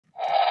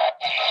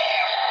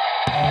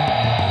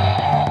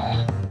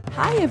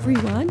Hi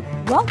everyone,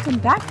 welcome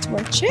back to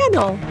our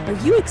channel.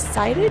 Are you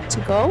excited to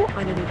go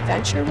on an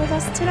adventure with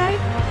us today?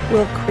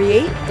 We'll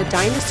create the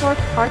dinosaur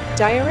park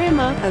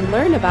diorama and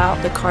learn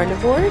about the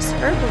carnivores,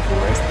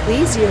 herbivores,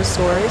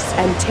 plesiosaurs,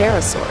 and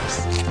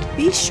pterosaurs.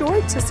 Be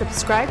sure to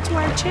subscribe to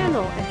our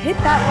channel and hit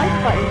that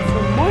like button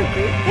for more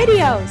great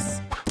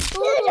videos.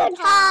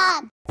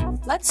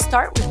 Let's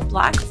start with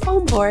black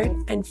foam board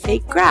and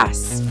fake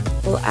grass.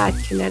 We'll add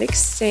kinetic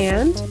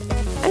sand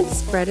and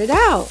spread it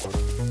out.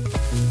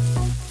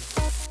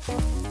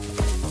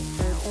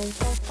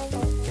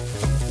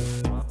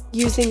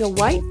 Using a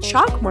white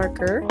chalk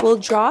marker, we'll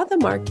draw the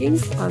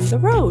markings on the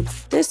road.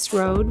 This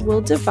road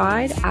will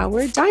divide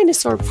our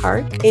dinosaur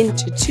park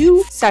into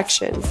two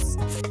sections.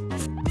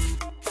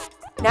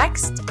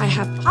 Next, I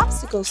have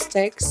popsicle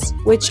sticks,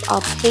 which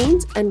I'll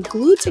paint and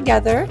glue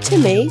together to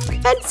make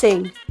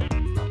fencing.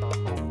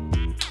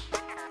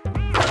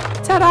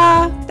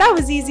 Ta-da! That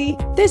was easy!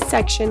 This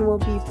section will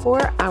be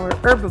for our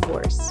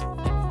herbivores.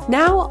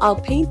 Now I'll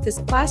paint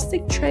this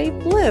plastic tray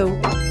blue.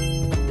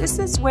 This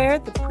is where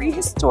the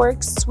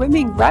prehistoric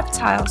swimming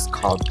reptiles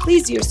called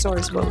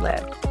plesiosaurs will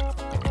live.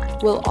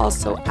 We'll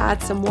also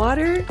add some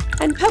water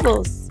and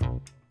pebbles.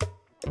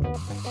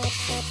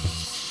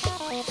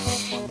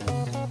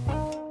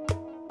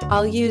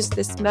 I'll use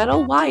this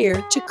metal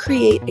wire to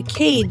create a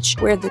cage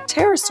where the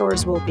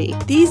pterosaurs will be.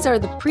 These are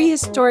the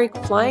prehistoric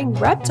flying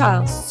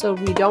reptiles, so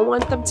we don't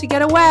want them to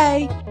get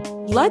away.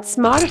 Let's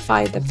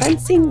modify the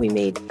fencing we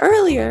made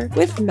earlier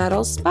with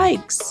metal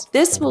spikes.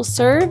 This will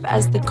serve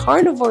as the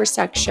carnivore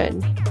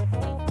section.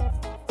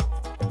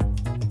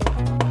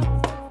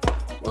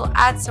 We'll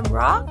add some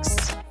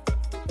rocks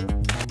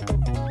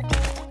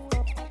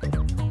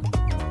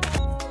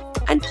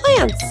and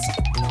plants.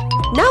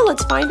 Now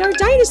let's find our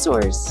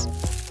dinosaurs.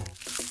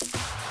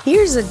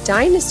 Here's a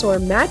dinosaur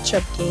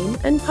matchup game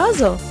and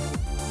puzzle.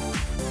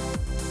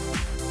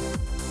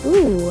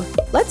 Ooh,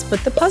 let's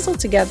put the puzzle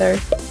together.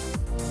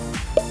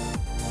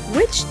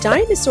 Which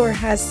dinosaur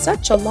has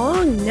such a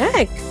long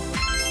neck?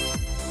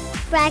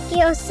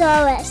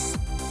 Brachiosaurus.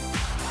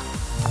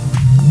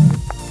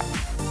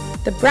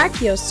 The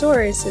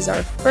Brachiosaurus is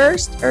our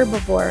first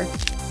herbivore.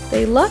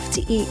 They love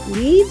to eat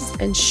leaves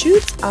and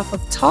shoots off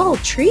of tall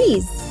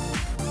trees.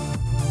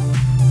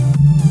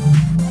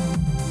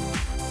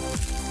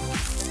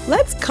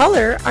 Let's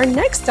color our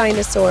next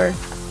dinosaur.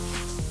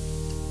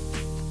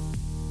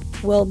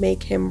 We'll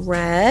make him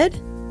red,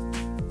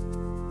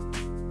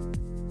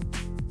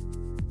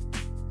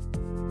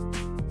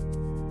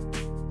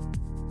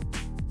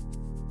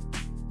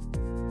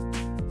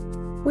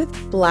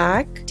 with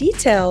black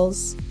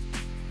details.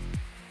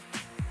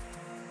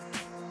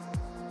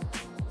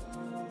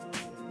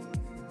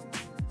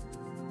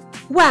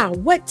 Wow,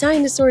 what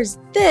dinosaur is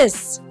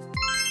this?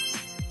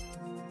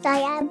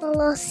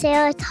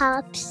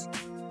 Diaboloceratops.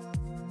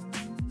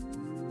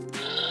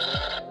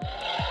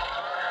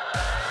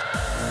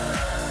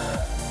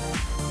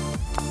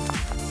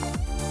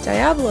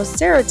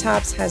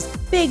 Diaboloceratops has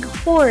big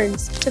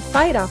horns to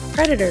fight off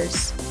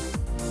predators.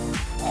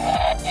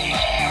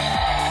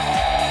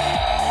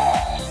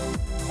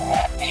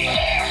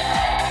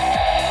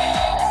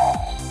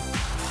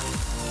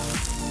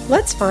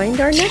 Let's find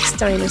our next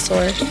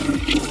dinosaur.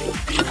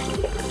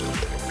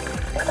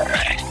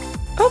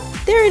 Oh,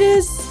 there it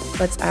is.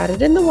 Let's add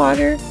it in the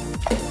water.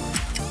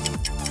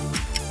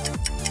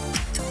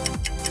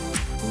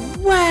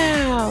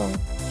 Wow,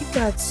 it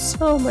got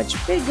so much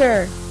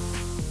bigger.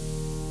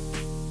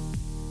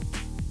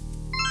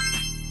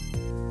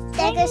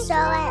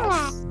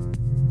 Stegosaurus.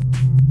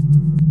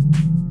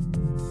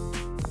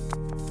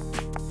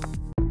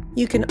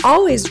 You can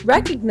always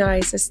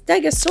recognize a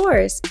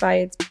Stegosaurus by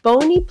its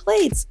bony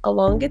plates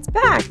along its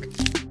back.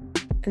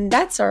 And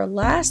that's our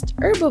last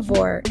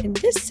herbivore in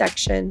this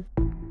section.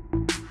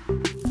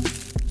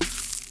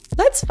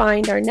 Let's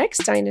find our next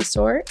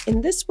dinosaur in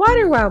this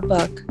Water Wow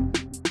book.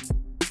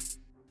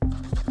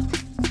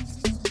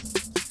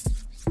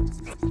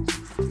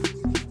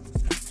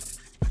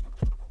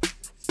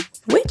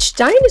 Which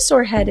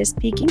dinosaur head is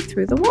peeking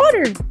through the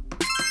water?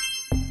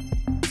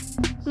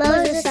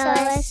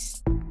 Mosasaurus.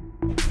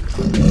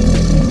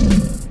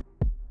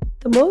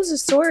 The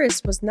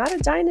Mosasaurus was not a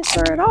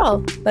dinosaur at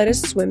all, but a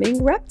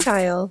swimming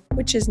reptile,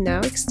 which is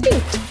now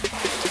extinct.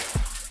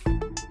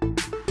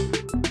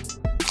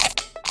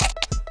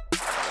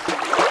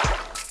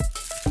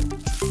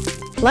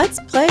 Let's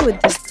play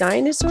with this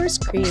dinosaur's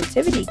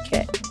creativity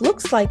kit.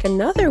 Looks like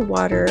another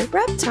water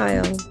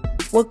reptile.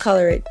 We'll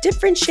color it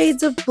different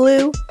shades of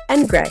blue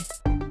and gray.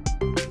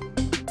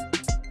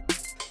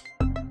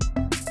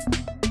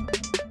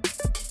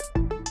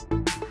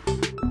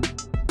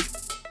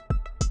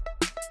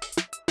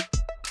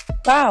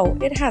 Wow,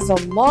 it has a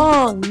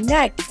long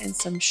neck and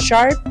some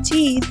sharp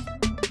teeth.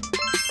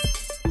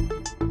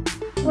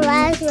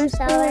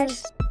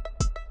 Elasmosaurus.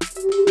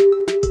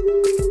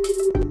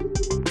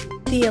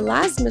 The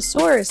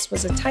Elasmosaurus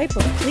was a type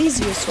of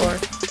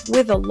plesiosaur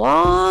with a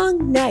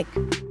long neck,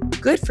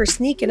 good for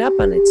sneaking up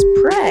on its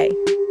prey.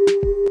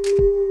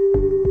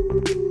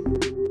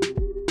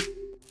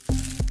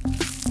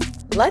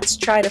 let's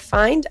try to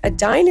find a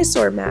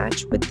dinosaur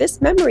match with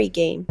this memory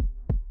game.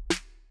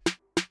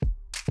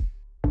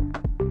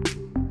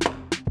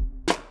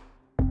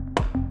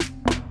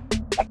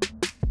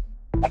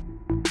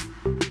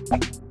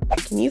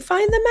 Can you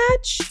find the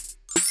match?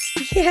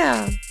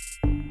 Yeah.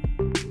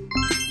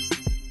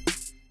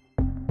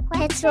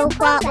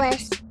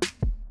 Quetzalcoatlus.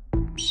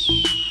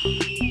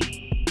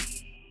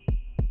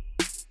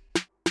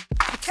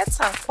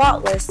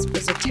 Quetzalcoatlus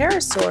was a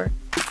pterosaur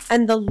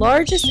and the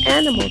largest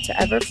animal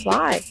to ever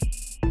fly.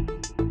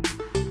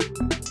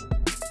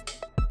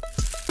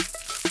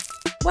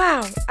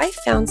 Wow, I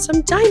found some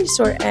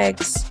dinosaur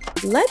eggs.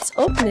 Let's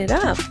open it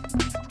up.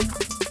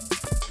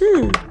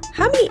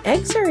 How many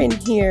eggs are in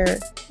here?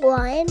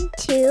 1,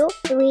 2,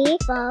 3,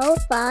 4,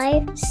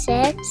 5,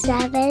 6,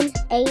 7,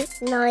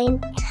 8,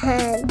 9,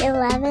 10,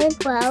 11,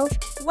 12.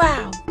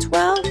 Wow,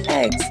 12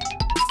 eggs.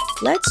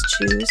 Let's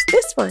choose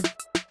this one.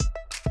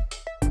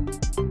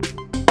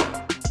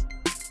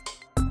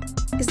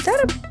 Is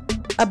that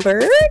a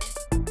bird?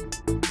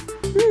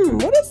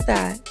 What is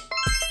that?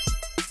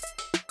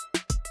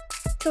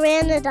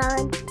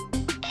 Pteranodon.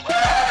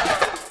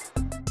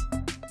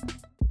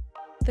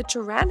 The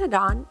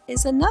Pteranodon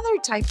is another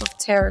type of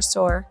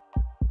pterosaur.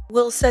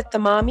 We'll set the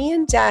mommy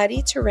and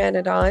daddy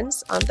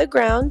pteranodons on the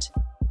ground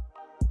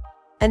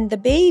and the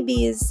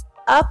babies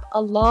up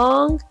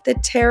along the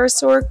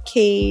pterosaur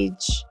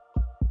cage.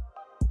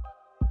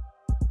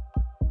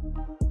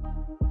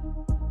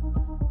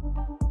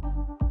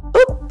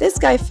 Oop, this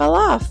guy fell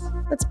off.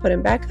 Let's put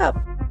him back up.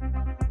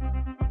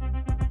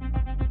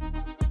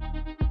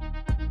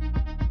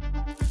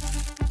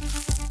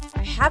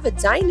 I have a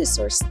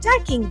dinosaur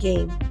stacking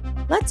game.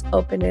 Let's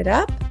open it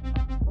up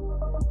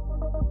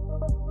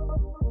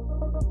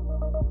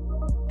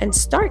and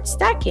start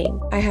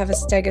stacking. I have a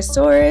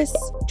Stegosaurus,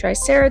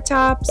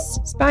 Triceratops,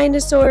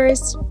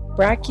 Spinosaurus,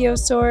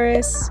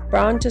 Brachiosaurus,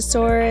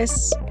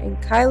 Brontosaurus,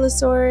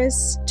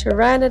 Ankylosaurus,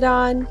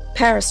 Pteranodon,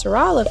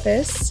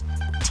 Parasaurolophus,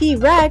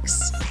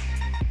 T-Rex,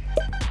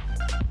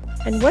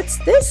 and what's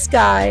this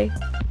guy?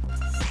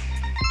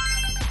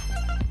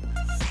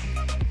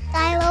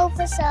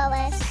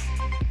 Dilophosaurus.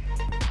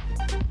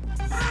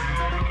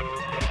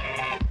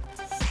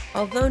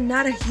 Although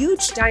not a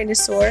huge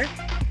dinosaur,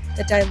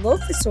 the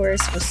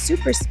Dilophosaurus was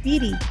super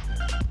speedy.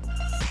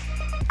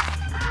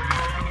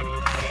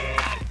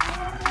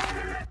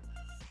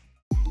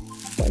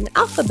 An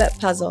alphabet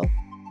puzzle.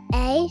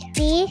 A,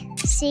 B,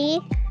 C,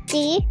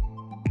 D,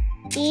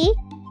 E,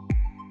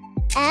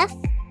 F,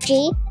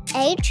 G,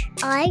 H,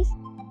 I,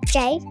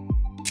 J,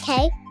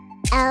 K,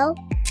 L,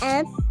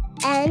 M,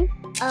 N,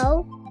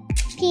 O,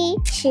 P,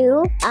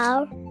 Q,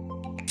 R,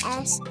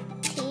 S,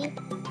 T,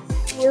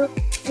 U,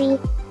 V,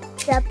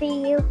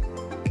 W,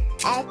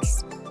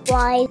 X,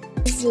 Y,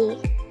 Z.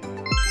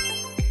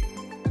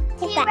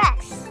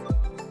 T-Rex.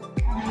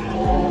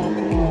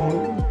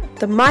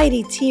 The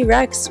mighty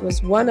T-Rex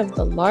was one of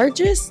the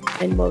largest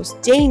and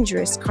most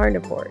dangerous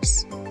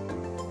carnivores.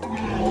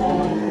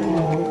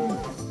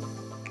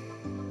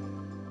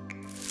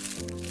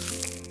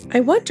 I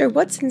wonder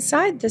what's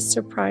inside this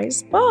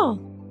surprise ball.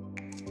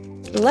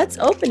 Let's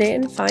open it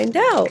and find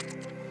out.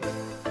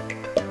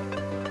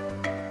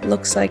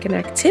 Looks like an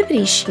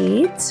activity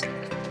sheet.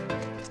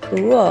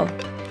 Cool.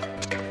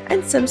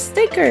 And some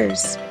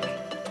stickers.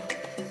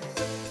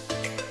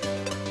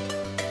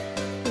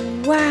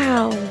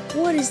 Wow,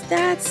 what is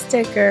that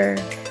sticker?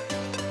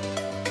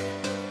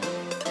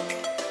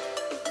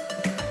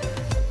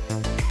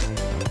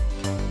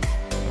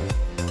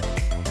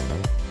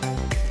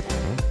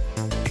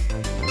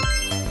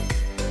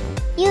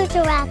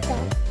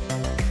 Utahraptor.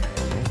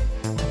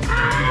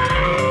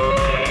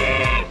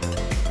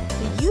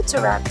 The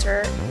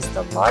Utahraptor is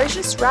the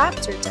largest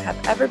raptor to have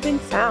ever been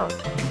found.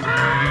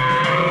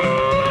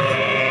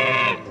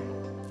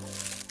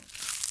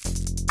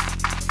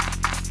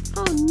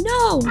 Oh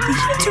no, the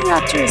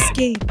Utahraptor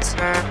escaped.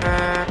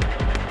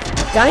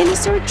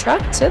 Dinosaur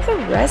truck to the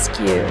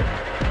rescue.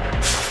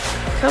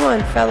 Come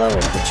on, fellow,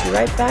 we'll put you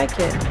right back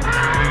in.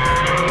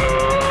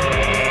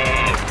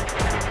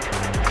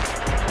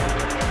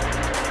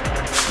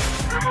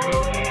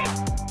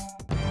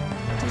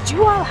 Did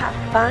you all have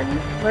fun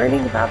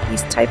learning about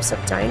these types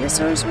of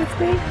dinosaurs with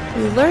me?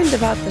 We learned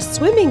about the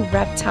swimming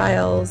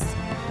reptiles,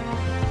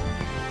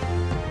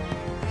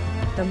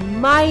 the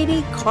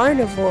mighty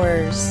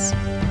carnivores,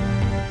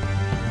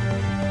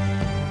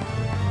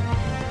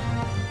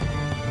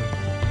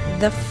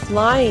 the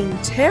flying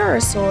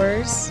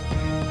pterosaurs,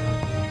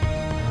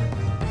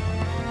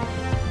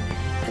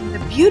 and the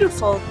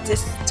beautiful,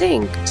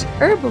 distinct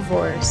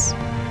herbivores.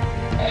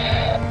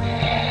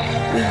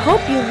 We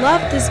hope you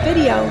loved this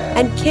video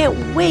and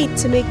can't wait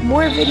to make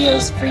more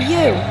videos for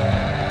you.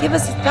 Give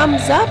us a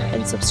thumbs up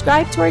and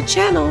subscribe to our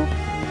channel.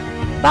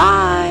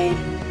 Bye!